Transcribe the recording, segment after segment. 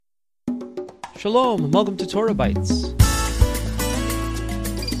Shalom, and welcome to Torah Bites.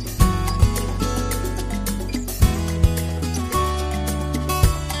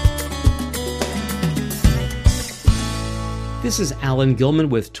 This is Alan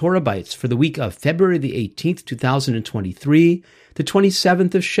Gilman with Torah Bites for the week of February the 18th, 2023, the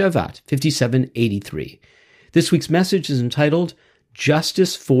 27th of Shevat, 5783. This week's message is entitled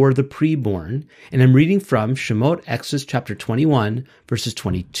Justice for the Preborn, and I'm reading from Shemot Exodus chapter 21, verses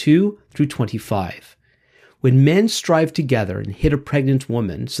 22 through 25. When men strive together and hit a pregnant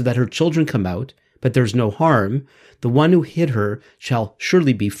woman so that her children come out, but there's no harm, the one who hit her shall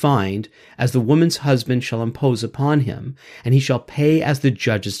surely be fined, as the woman's husband shall impose upon him, and he shall pay as the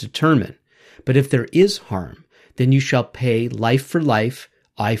judges determine. But if there is harm, then you shall pay life for life,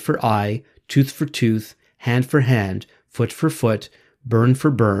 eye for eye, tooth for tooth, hand for hand, foot for foot, burn for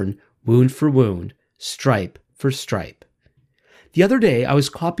burn, wound for wound, stripe for stripe. The other day, I was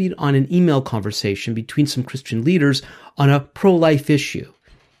copied on an email conversation between some Christian leaders on a pro-life issue.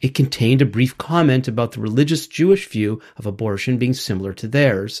 It contained a brief comment about the religious Jewish view of abortion being similar to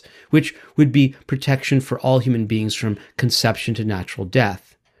theirs, which would be protection for all human beings from conception to natural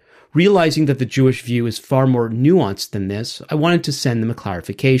death. Realizing that the Jewish view is far more nuanced than this, I wanted to send them a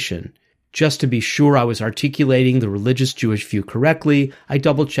clarification. Just to be sure I was articulating the religious Jewish view correctly, I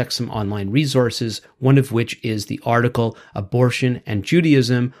double-checked some online resources, one of which is the article Abortion and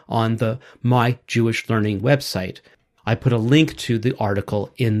Judaism on the My Jewish Learning website. I put a link to the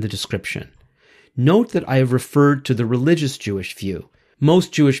article in the description. Note that I have referred to the religious Jewish view.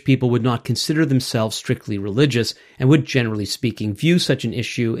 Most Jewish people would not consider themselves strictly religious and would, generally speaking, view such an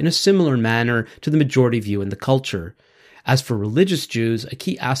issue in a similar manner to the majority view in the culture. As for religious Jews, a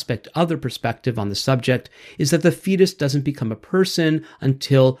key aspect of their perspective on the subject is that the fetus doesn't become a person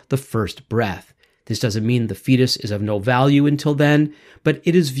until the first breath. This doesn't mean the fetus is of no value until then, but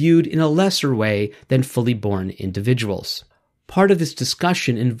it is viewed in a lesser way than fully born individuals. Part of this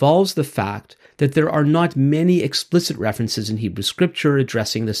discussion involves the fact that there are not many explicit references in Hebrew scripture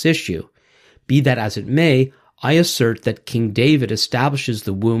addressing this issue. Be that as it may, I assert that King David establishes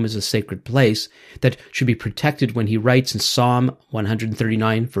the womb as a sacred place that should be protected when he writes in Psalm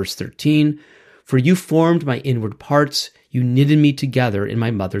 139, verse 13, "For you formed my inward parts, you knitted me together in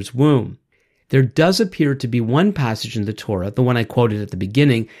my mother's womb." There does appear to be one passage in the Torah, the one I quoted at the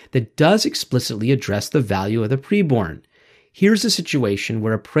beginning, that does explicitly address the value of the preborn. Here's a situation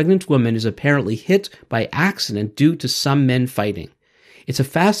where a pregnant woman is apparently hit by accident due to some men fighting. It's a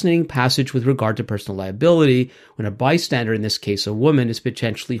fascinating passage with regard to personal liability when a bystander, in this case a woman, is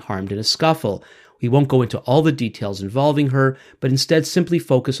potentially harmed in a scuffle. We won't go into all the details involving her, but instead simply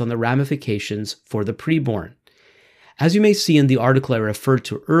focus on the ramifications for the preborn. As you may see in the article I referred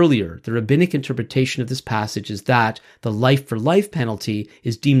to earlier, the rabbinic interpretation of this passage is that the life-for-life penalty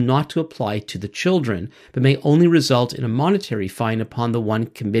is deemed not to apply to the children, but may only result in a monetary fine upon the one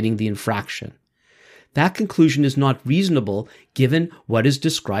committing the infraction. That conclusion is not reasonable given what is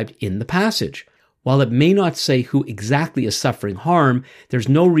described in the passage. While it may not say who exactly is suffering harm, there's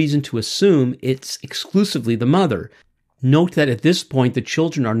no reason to assume it's exclusively the mother. Note that at this point the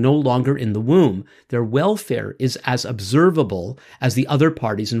children are no longer in the womb. Their welfare is as observable as the other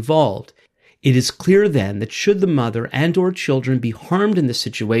parties involved. It is clear then that should the mother and or children be harmed in this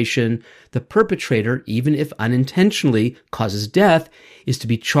situation, the perpetrator, even if unintentionally, causes death, is to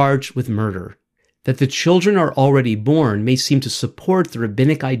be charged with murder. That the children are already born may seem to support the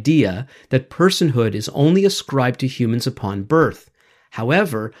rabbinic idea that personhood is only ascribed to humans upon birth.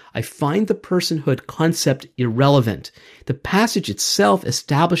 However, I find the personhood concept irrelevant. The passage itself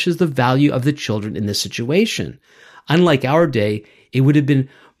establishes the value of the children in this situation. Unlike our day, it would have been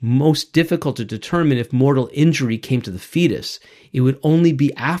most difficult to determine if mortal injury came to the fetus. It would only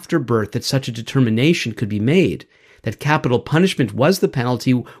be after birth that such a determination could be made. That capital punishment was the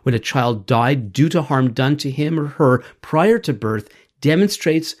penalty when a child died due to harm done to him or her prior to birth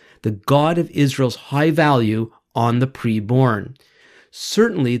demonstrates the God of Israel's high value on the preborn.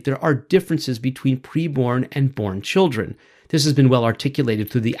 Certainly, there are differences between preborn and born children. This has been well articulated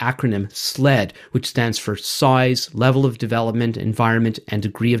through the acronym SLED, which stands for size, level of development, environment, and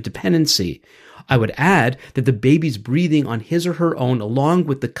degree of dependency. I would add that the baby's breathing on his or her own, along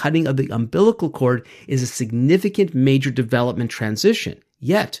with the cutting of the umbilical cord, is a significant major development transition.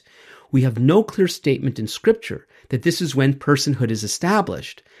 Yet, we have no clear statement in Scripture that this is when personhood is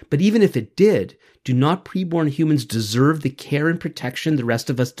established. But even if it did, do not preborn humans deserve the care and protection the rest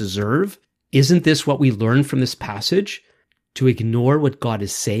of us deserve? Isn't this what we learn from this passage? To ignore what God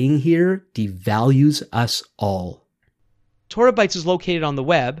is saying here devalues us all. Torah Bites is located on the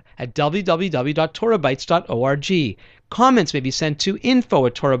web at www.torahbites.org. Comments may be sent to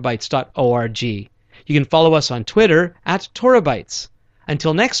info@torahbytes.org. You can follow us on Twitter @TorahBytes.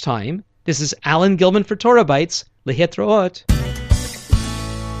 Until next time, this is Alan Gilman for Torah Bytes. Lehitraot.